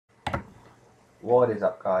What is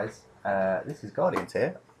up, guys? This is Guardians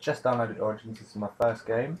here. Just downloaded Origins. This is my first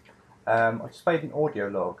game. I just made an audio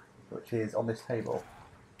log, which is on this table.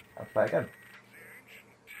 I'll play again. The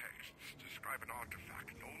ancient texts describe an artifact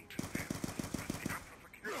known to them as the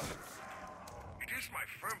Amplification. It is my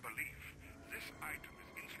firm belief this item is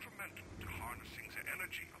instrumental to harnessing the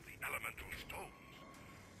energy of the elemental stones.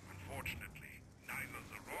 Unfortunately, neither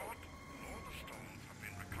the rod nor the stones have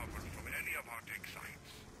been recovered from any of our dig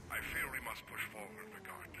sites. I fear we must push forward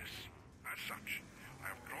regardless. As such,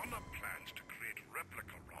 I have drawn up plans to create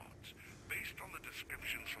replica rods based on the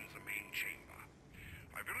descriptions from the main chamber.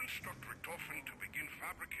 I will instruct Richtofen to begin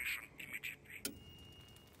fabrication immediately.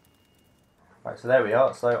 Right, so there we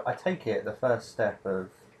are. So I take it the first step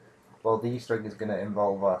of, well, the Easter egg is going to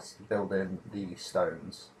involve us building the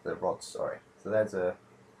stones, the rods, sorry. So there's a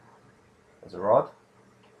rod.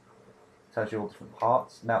 Tells you all different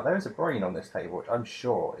parts. Now there is a brain on this table, which I'm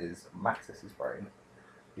sure is Maxis's brain,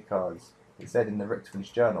 because it said in the Richtofen's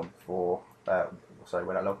journal before,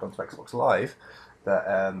 when I logged onto Xbox Live, that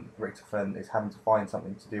Richtofen is having to find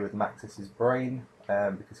something to do with Maxis's brain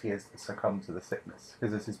because he has succumbed to the sickness.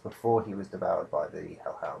 Because this is before he was devoured by the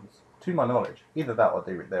Hellhounds, to my knowledge. Either that or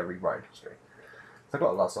they're rewriting history. So I've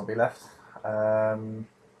got a last zombie left.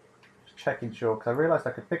 Just checking sure, because I realised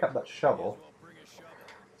I could pick up that shovel.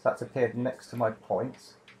 So that's appeared next to my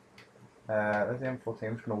points. There's the M14.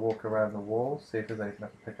 I'm just going to walk around the wall, see if there's anything I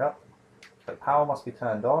can pick up. So power must be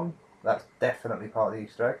turned on. That's definitely part of the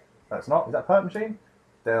Easter egg. No, it's not. Is that a perk machine?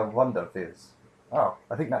 Der Wunderviz. Oh,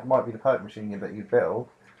 I think that might be the perk machine that you build,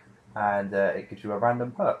 and it gives you a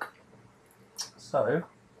random perk. So,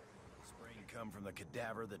 Come from the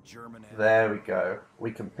cadaver the German had. there we go. We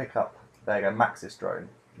can pick up, there you go, Maxis drone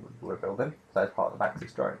we're building. So that's part of the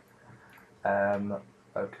Maxis drone.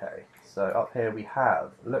 Okay, so up here we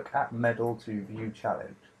have, look at medal to view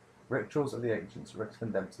challenge. Rituals of the Ancients,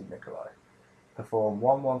 Richtofen Dempsey, Nikolai. Perform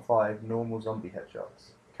 115 normal zombie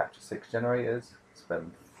headshots. Capture 6 generators,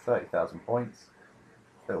 spend 30,000 points,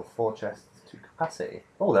 fill 4 chests to capacity.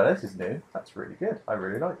 Oh, now this is new. That's really good. I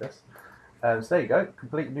really like this. So there you go.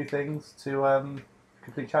 Complete new things to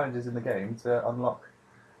complete challenges in the game to unlock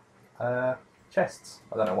chests.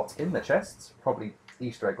 I don't know what's in the chests. Probably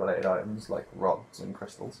Easter egg related items like rods and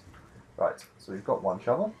crystals. Right, so we've got one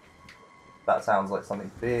shovel. That sounds like something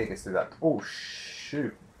big. Let's do that. Oh,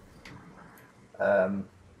 shoot.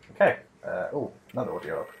 Okay. Oh, another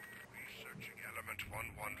audio log. Researching element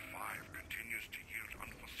 115 continues to yield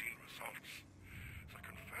unforeseen results. The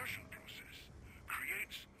conversion process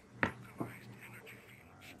creates localized energy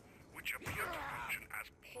fields, which appear to function as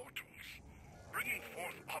portals, bringing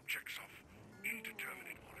forth objects of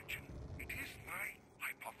indeterminate origin. It is my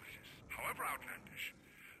hypothesis, however outlandish,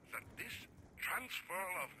 that this transfer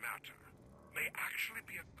of matter may actually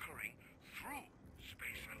be occurring through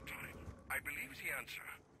space and time. I believe the answer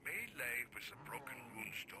may lay with the broken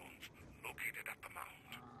runestones located at the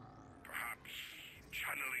mound. Perhaps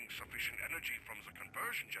channeling sufficient energy from the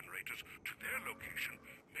conversion generators to their location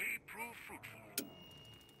may prove fruitful.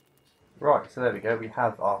 Right, so there we go. We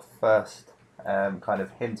have our first kind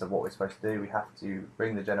of hint of what we're supposed to do. We have to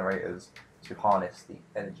bring the generators to harness the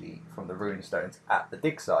energy from the rune stones at the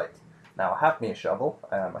dig site. Now, I have me a shovel.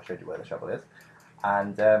 I showed you where the shovel is.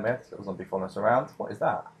 And we have this little zombie following us around. What is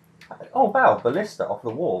that? Oh, wow, ballista off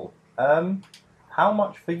the wall. How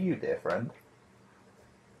much for you, dear friend?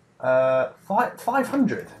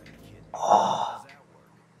 500. Oh,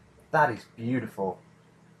 that is beautiful.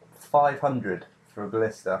 500 for a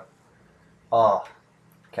ballista. Oh,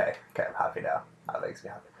 okay, I'm happy now. That makes me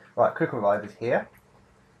happy. Right, quick revive is here.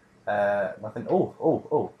 Nothing.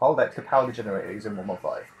 Oh, hold X to power the generator using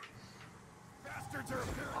 115.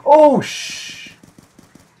 Oh,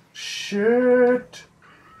 shit.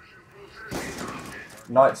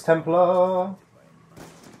 Knights Templar.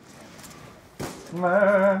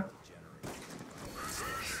 Meh.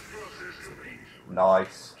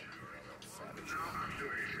 Nice.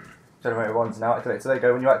 Generator 1's now activated. So there you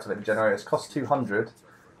go, when you activate the generators, cost 200,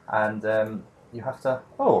 and you have to...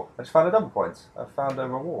 Oh, I just found a double point. I found a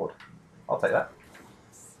reward. I'll take that.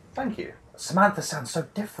 Thank you. Samantha sounds so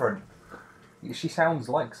different. She sounds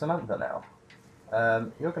like Samantha now.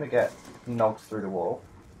 You're going to get knocked through the wall.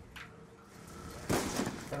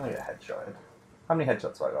 I'm going to get headshotted. How many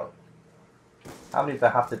headshots have I got? How many did I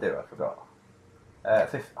have to do? I forgot.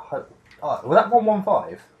 Oh, was that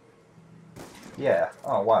 115? Yeah.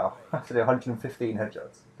 Oh, wow. I have to do 115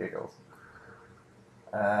 headshots. Giggles.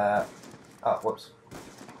 Oh, whoops.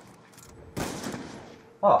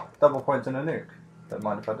 Oh, double point and a nuke. Don't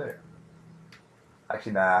mind if I do.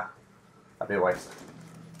 Actually, nah. That'd be a waste.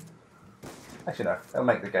 Actually, no. It'll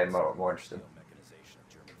make the game more interesting.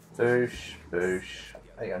 Boosh, boosh.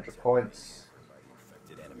 800 points.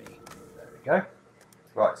 There we go.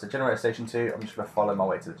 Right, so generator station 2, I'm just going to follow my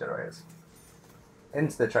way to the generators.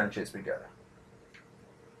 Into the trenches we go.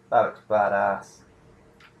 That looks badass.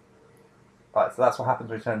 Right, so that's what happens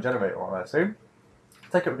when we turn a generator on, I assume. I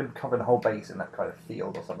take it we're going to cover the whole base in that kind of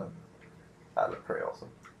field or something. That would look pretty awesome.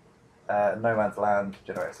 No Man's Land,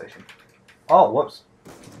 generator station. Oh, whoops.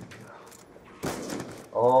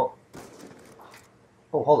 Oh,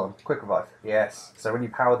 hold on. Quick revive. Yes. So when you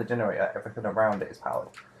power the generator, everything around it is powered.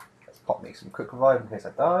 Let's pop me some quick revive in case I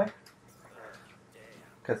die.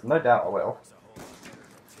 Because no doubt I will.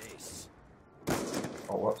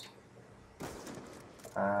 Oh, whoops.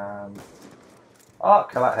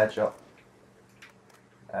 Kill that headshot.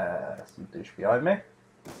 Some douche behind me.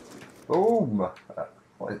 Boom.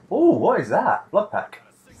 What is that? Blood pack.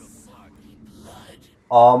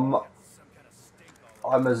 I'm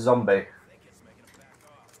a zombie.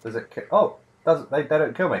 Does it kill? Oh, they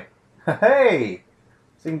don't kill me. Hey!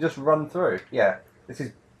 So you can just run through. Yeah, this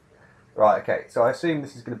is... Right, okay. So I assume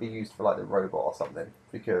this is going to be used for like the robot or something.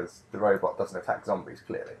 Because the robot doesn't attack zombies,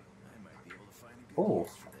 clearly. Oh,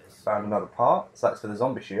 found another part. So that's for the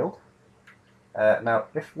zombie shield. Now,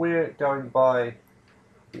 if we're going by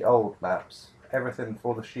the old maps, everything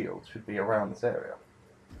for the shield should be around this area.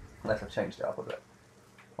 Unless I've changed it up a bit.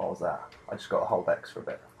 What was that? I just got a hold X for a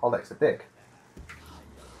bit. Hold X to dig.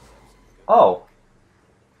 Oh!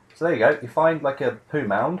 So there you go. You find like a poo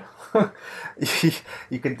mound.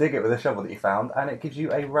 You can dig it with a shovel that you found, and it gives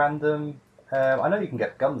you a random... I know you can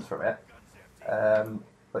get guns from it,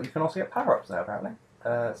 but you can also get power-ups now, apparently.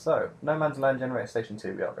 So, No Man's Land Generator Station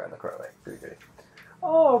 2, we are going the correct way. Goody goody.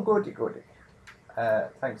 Oh, goody goody.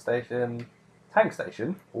 Tank station. Tank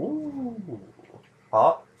station? Ooh.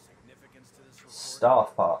 Part.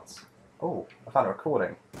 Staff parts. Oh, I found a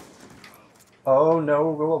recording. Oh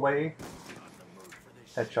no, go away.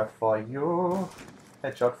 Headshot for you.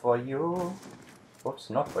 Headshot for you. Oops,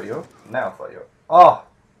 not for you. Now for you. Oh!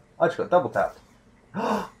 I just got double tapped.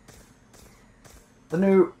 The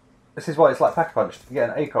new... This is what it's like Pack-a-Punch. You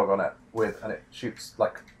get an ACOG on it and it shoots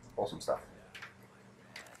like awesome stuff.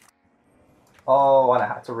 Oh, and I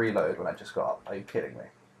had to reload when I just got up. Are you kidding me?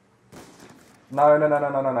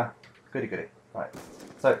 No. Goody goody. Right.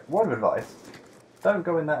 So, word of advice, don't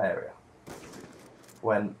go in that area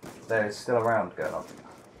when there is still a round going on.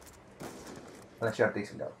 Unless you have a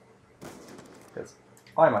decent gun. Because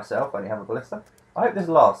I myself only have a ballista. I hope this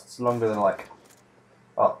lasts longer than like...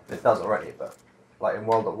 Oh, it does already, but like in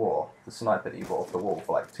World at War, the sniper that you bought off the wall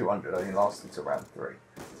for like 200 only lasted to round 3.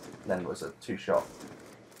 And then was a 2-shot.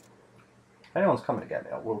 If anyone's coming to get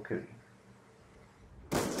me, I will kill you.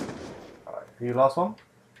 Alright, are you last one?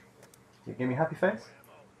 You give me happy face?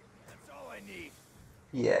 That's all I need.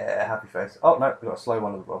 Yeah, happy face. Oh no, we got a slow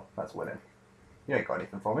one as well. That's winning. You ain't got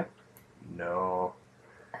anything for me. No.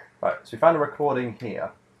 Right, so we found a recording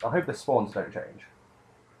here. I hope the spawns don't change.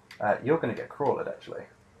 You're going to get crawled actually.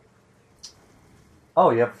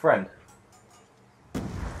 Oh, you have a friend.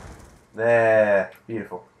 There,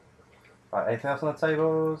 beautiful. Right, anything else on the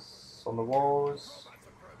tables? On the walls?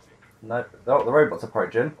 No. Oh, the robot's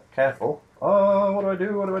approaching. Careful. Oh, what do I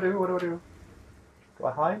do? What do I do? What do I do? Do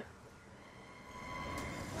I hide?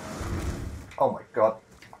 Oh my god.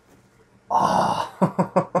 Ah!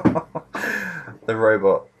 The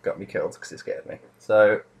robot got me killed because it scared me.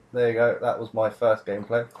 So, there you go. That was my first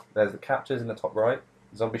gameplay. There's the captures in the top right.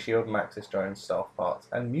 Zombie Shield, Maxis drones, staff parts,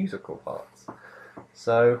 and musical parts.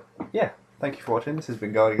 So, yeah. Thank you for watching. This has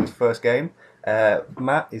been Guardian's first game.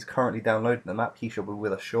 Matt is currently downloading the map. He shall be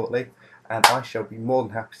with us shortly. And I shall be more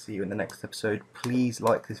than happy to see you in the next episode. Please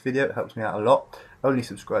like this video. It helps me out a lot. Only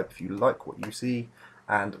subscribe if you like what you see.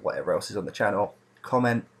 And whatever else is on the channel.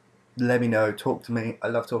 Comment. Let me know. Talk to me. I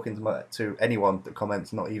love talking to anyone that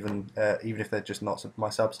comments. Not even if they're just not my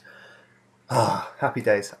subs. Happy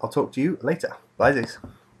days. I'll talk to you later. Bye, Zeus.